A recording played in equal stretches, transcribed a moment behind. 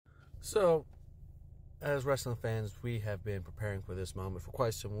So, as wrestling fans, we have been preparing for this moment for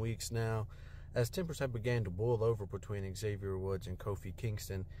quite some weeks now, as tempers have begun to boil over between Xavier Woods and Kofi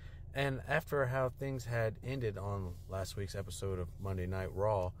Kingston. And after how things had ended on last week's episode of Monday Night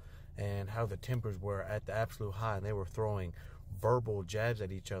Raw, and how the tempers were at the absolute high, and they were throwing verbal jabs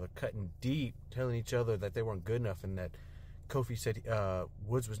at each other, cutting deep, telling each other that they weren't good enough, and that Kofi said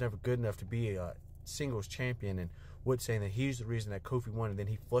Woods was never good enough to be a singles champion, and Woods saying that he's the reason that Kofi won, and then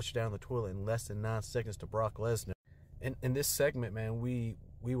he flushed down the toilet in less than 9 seconds to Brock Lesnar. And in this segment, man, we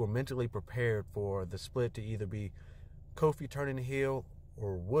were mentally prepared for the split to either be Kofi turning heel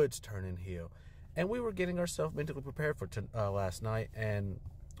or Woods turning heel, and we were getting ourselves mentally prepared for last night, and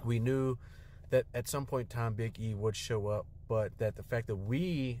we knew that at some point in time Big E would show up, but that the fact that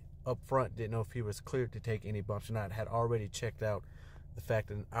we up front didn't know if he was cleared to take any bumps or not, had already checked out the fact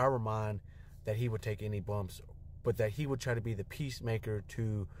in our mind that he would take any bumps, but that he would try to be the peacemaker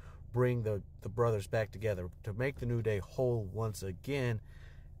to bring the brothers back together, to make the New Day whole once again.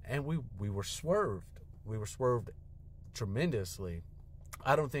 And we were swerved. We were swerved tremendously.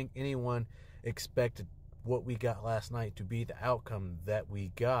 I don't think anyone expected what we got last night to be the outcome that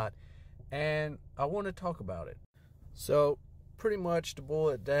we got, and I want to talk about it. So, pretty much to boil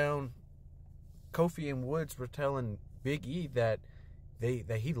it down, Kofi and Woods were telling Big E that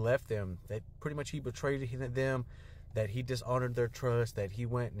he left them, that pretty much he betrayed them, that he dishonored their trust, that he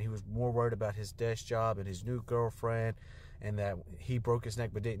went and he was more worried about his desk job and his new girlfriend, and that he broke his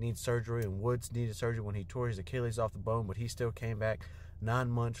neck but didn't need surgery, and Woods needed surgery when he tore his Achilles off the bone, but he still came back 9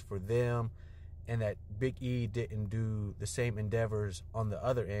 months for them, and that Big E didn't do the same endeavors on the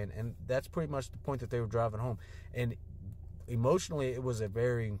other end. And that's pretty much the point that they were driving home. And emotionally, it was a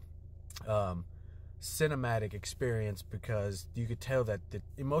very cinematic experience, because you could tell that the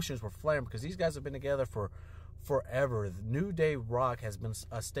emotions were flaring, because these guys have been together for forever. The New Day Rock has been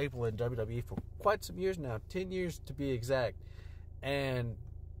a staple in WWE for quite some years now, 10 years to be exact. And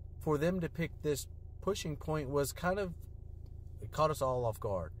for them to pick this pushing point was it caught us all off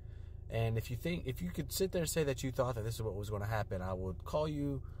guard. And if you could sit there and say that you thought that this is what was going to happen, I would call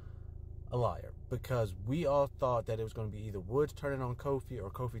you a liar, because we all thought that it was going to be either Woods turning on Kofi or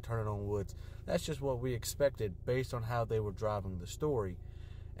Kofi turning on Woods. That's just what we expected based on how they were driving the story.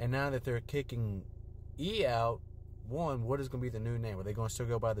 And now that they're kicking E out, what is going to be the new name? Are they going to still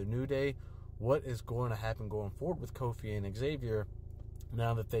go by the New Day? What is going to happen going forward with Kofi and Xavier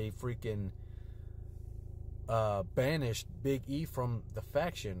now that they freaking banished Big E from the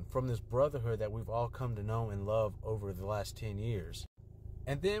faction, from this brotherhood that we've all come to know and love over the last 10 years?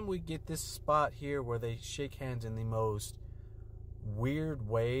 And then we get this spot here where they shake hands in the most weird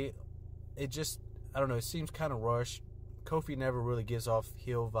way. It just, I don't know, it seems kind of rushed. Kofi never really gives off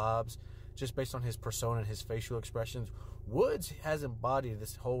heel vibes, just based on his persona and his facial expressions. Woods has embodied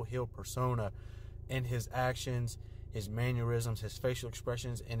this whole heel persona in his actions, his mannerisms, his facial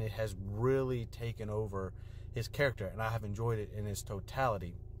expressions, and it has really taken over his character, and I have enjoyed it in its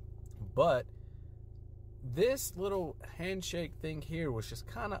totality. But this little handshake thing here was just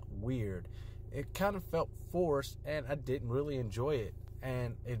kind of weird. It kind of felt forced, and I didn't really enjoy it.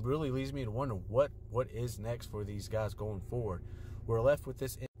 And it really leads me to wonder what is next for these guys going forward. We're left with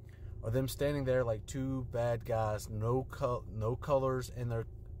this, or them standing there like two bad guys, no colors in their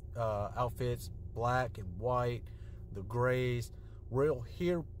outfits, black and white, the grays, real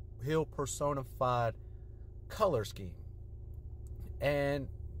heel personified color scheme. And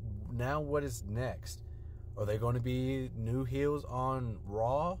now what is next? Are they going to be new heels on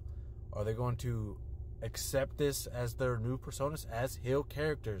Raw? Are they going to accept this as their new personas, as heel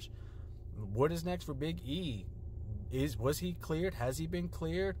characters? What is next for Big E? Was he cleared? Has he been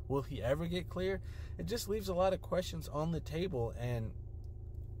cleared? Will he ever get cleared? It just leaves a lot of questions on the table, and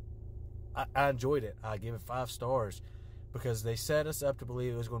I enjoyed it. I give it 5 stars, because they set us up to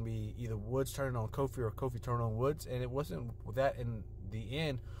believe it was going to be either Woods turning on Kofi or Kofi turning on Woods, and it wasn't that in the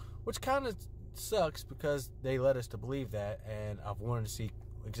end, which kind of sucks, because they led us to believe that, and I've wanted to see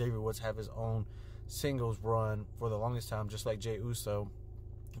Xavier Woods have his own singles run for the longest time, just like Jey Uso.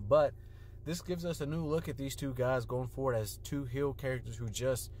 But this gives us a new look at these two guys going forward as two heel characters who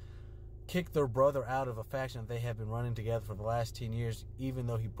just kicked their brother out of a faction that they have been running together for the last 10 years, even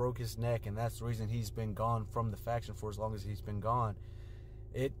though he broke his neck, and that's the reason he's been gone from the faction for as long as he's been gone.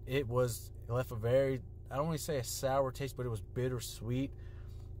 It left a very, I don't want to say a sour taste, but it was bittersweet,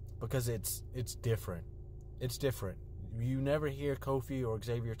 because it's different. It's different. You never hear Kofi or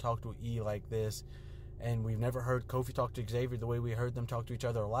Xavier talk to E like this, and we've never heard Kofi talk to Xavier the way we heard them talk to each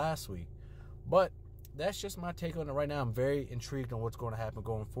other last week. But that's just my take on it right now. I'm very intrigued on what's going to happen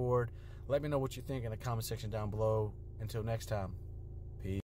going forward. Let me know what you think in the comment section down below. Until next time, peace.